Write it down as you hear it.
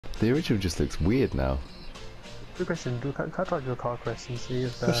The original just looks weird now. Good question. Can I drive your car, Chris, and see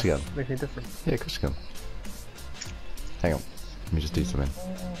if Of course you can. make any difference? Yeah, of course you can. Hang on. Let me just do something.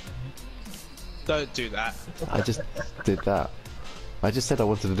 Don't do that. I just did that. I just said I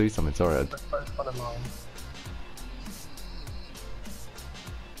wanted to do something, sorry. That's fun of mine.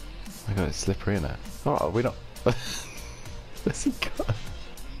 I got it slippery in it. Alright, we're not. Where's he gone?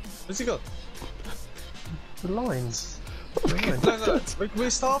 Where's he gone? The lines. No, we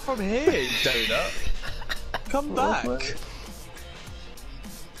start from here, you donut. Come back.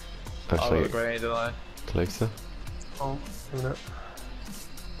 I'll show Oh, you grenade, didn't I? closer. Oh, a minute.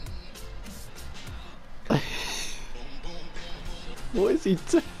 What is he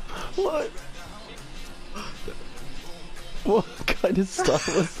doing? What? What kind of stuff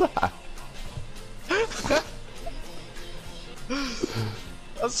was that?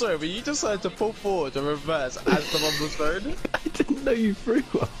 I'm sorry, but you decided to pull forward and reverse as the one was thrown? I didn't know you threw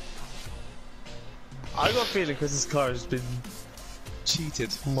one. I got a feeling Chris's car has been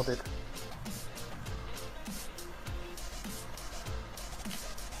cheated. Modded.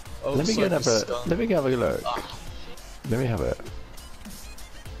 Oh, Let me go and have a. Let me go have a look. Ah. Let me have it.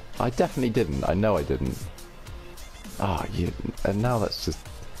 I definitely didn't. I know I didn't. Ah, you. And now that's just.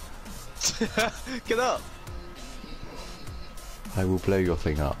 Get up! I will blow your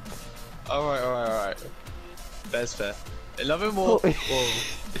thing up. Alright. That's fair. 11 more. Oh.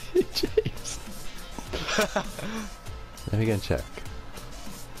 Whoa. James. Let me go and check.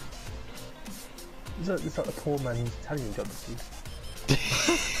 Is that the poor man's Italian job, dude?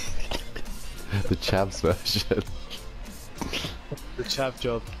 The Chavs version. The chav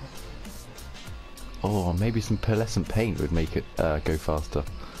job. Oh, maybe some pearlescent paint would make it go faster.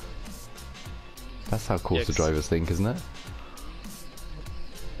 That's how Corsa drivers think, isn't it?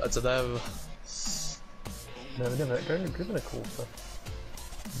 I don't know. No, we've never driven a Corsa.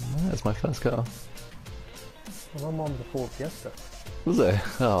 No, that's my first car. Well, my mum's a Ford Fiesta. Was it?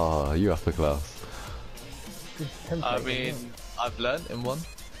 Oh, you upper class. I mean, I've learnt in one.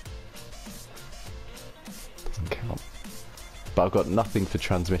 Doesn't count. But I've got nothing for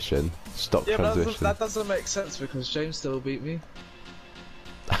transmission. Stock Yeah, but transmission. that doesn't make sense because James still beat me.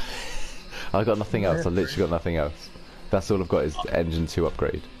 I've got nothing else. I've literally got nothing else. That's all I've got is the engine 2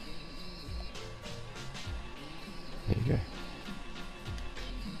 upgrade. There you go.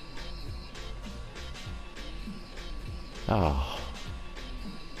 Ah.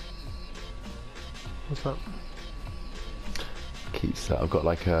 What's that? Keeps that. I've got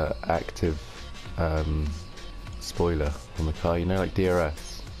like a active spoiler on the car, you know, like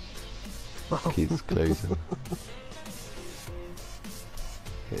DRS. Keeps closing.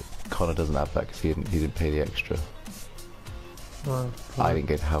 Connor doesn't have that because he didn't pay the extra. Well, I didn't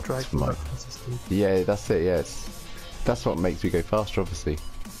get help from my. Yeah, that's it. Yes, that's what makes me go faster. Obviously,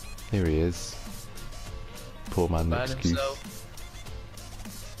 here he is. Poor man, excuse. Himself.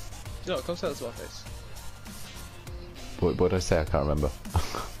 You know what? Come say that to my face. What did I say? I can't remember.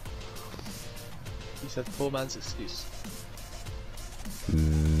 You said poor man's excuse.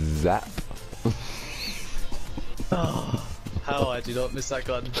 Zap. Oh, how I do not miss that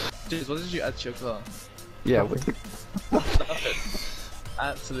gun. Jeez, what did you add to your car? Yeah. Nothing.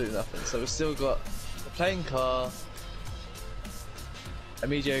 Absolutely nothing. So we've still got a plain car, a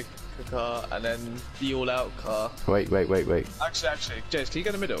mediocre car, and then the all-out car. Wait. Actually, James, can you go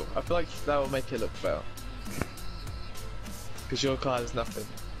in the middle? I feel like that will make it look better. Because your car has nothing.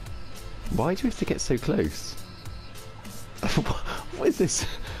 Why do you have to get so close? What is this?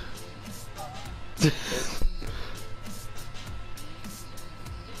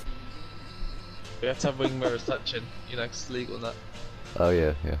 We have to have wing mirrors touching. You know, 'cause it's legal and that. Oh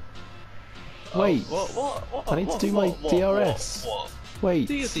yeah. Wait. Oh, what? I need to do my DRS. What? Wait.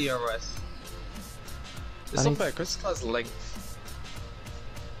 Do your DRS. It's not fair, Chris' car's length.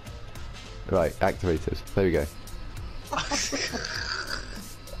 Right, activated. There we go.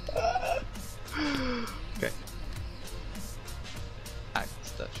 Okay. Act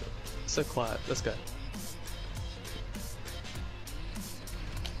statue. So quiet. Let's go.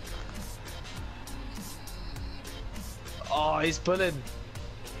 Oh, he's pulling.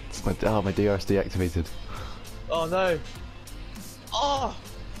 It's my DRS deactivated. Oh no. Oh.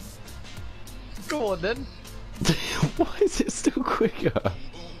 Go on then. Why is it still quicker?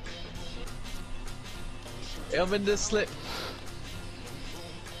 I'm in the slip.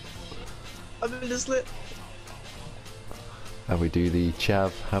 I'm in the slip. And we do the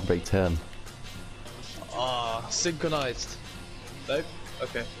chav handbrake turn. Ah, synchronized. Nope.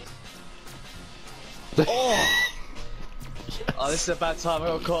 Okay. Oh! Oh, this is a bad time. I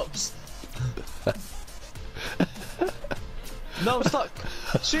got cops. No, I'm stuck.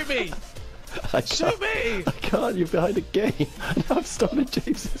 Shoot me. Shoot me. I can't, you're behind a gate. Now I've stolen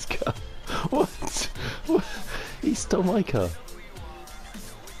James's car. What? What? He stole my car.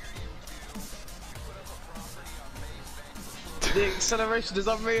 The acceleration is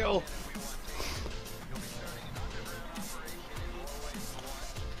unreal.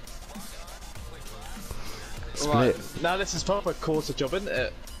 Split. Right, now this is proper quarter job, isn't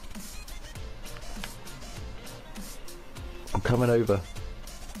it? I'm coming over.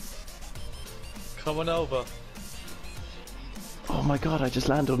 Coming over. Oh my god, I just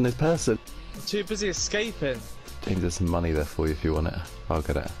landed on this person. I'm too busy escaping. James, there's some money there for you if you want it. I'll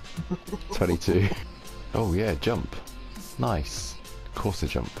get it. 22. Oh yeah, jump. Nice. Corsa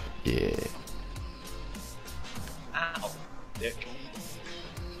jump. Yeah. Ow. Dick.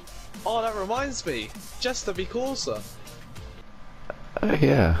 Oh, that reminds me. Jester be Corsa. Oh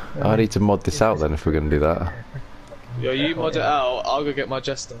yeah. I need to mod this out then if we're going to do that. Yo, you mod it out, I'll go get my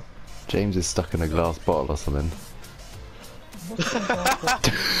Jester. James is stuck in a glass bottle or something.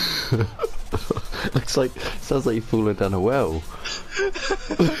 Looks like, sounds like you've fallen down a well.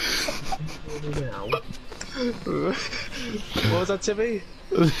 What was that, Timmy?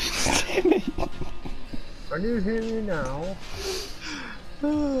 Timmy. Can you hear me now?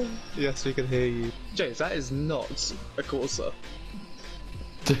 Yes, we can hear you. James, that is not a Corsa.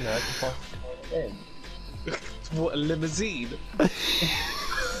 No, it's fast in. What, a limousine?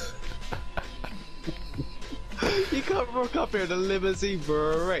 You can't rock up here in a limousine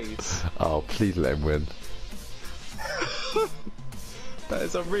for a race. Oh, please let him win. That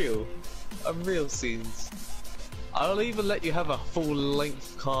is unreal. Unreal scenes. I'll even let you have a full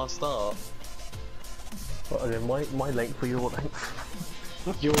length car start. But again, my length or your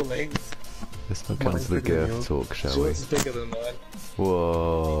length? Your length. Let's not come to the girth talk, shall we? Yours is bigger than mine.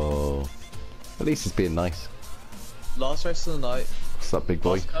 Whoa. At least it's being nice. Last race of the night. What's up, big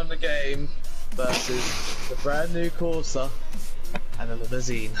boy? Last kind of game versus the brand new Corsa and a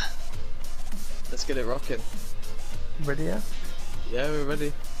limousine. Let's get it rocking. Ready, yeah? Yeah, we're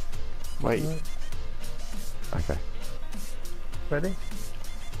ready. Wait. Okay. Ready?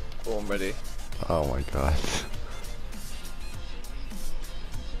 Oh, I'm ready. Oh my god.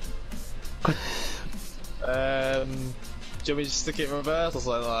 Do you want me to stick it in reverse or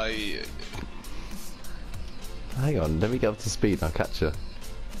something like? Hang on, let me get up to speed and I'll catch her.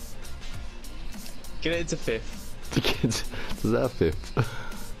 Get it into fifth. Does that fit?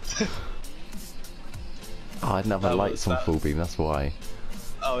 Oh, I didn't have my lights on full beam, that's why.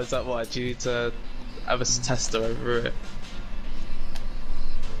 Oh, is that why? Do you need to have a tester over it?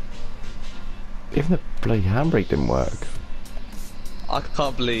 Even the bloody handbrake didn't work. I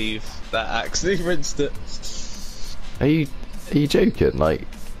can't believe that actually rinsed it. Are you joking? Like,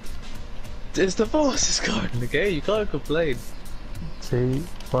 It's the fastest car in the game, you can't complain. 2,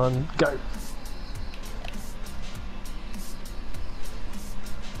 1, go!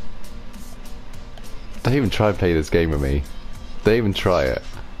 don't even try and play this game with me. Don't even try it.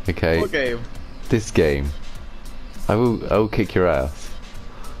 Okay. What game? This game. I will kick your ass.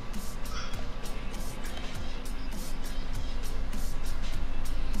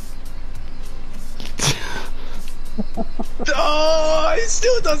 Oh, it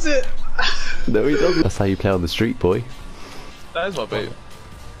still does it! No, he doesn't. That's how you play on the street, boy. That is my boot.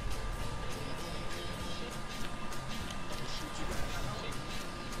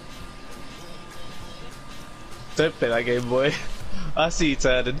 Don't play that game, boy. I see you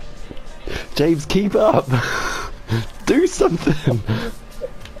turning. James, keep up. Do something.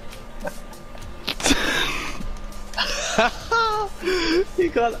 You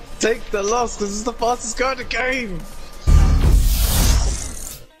can't take the loss because it's the fastest car in the game.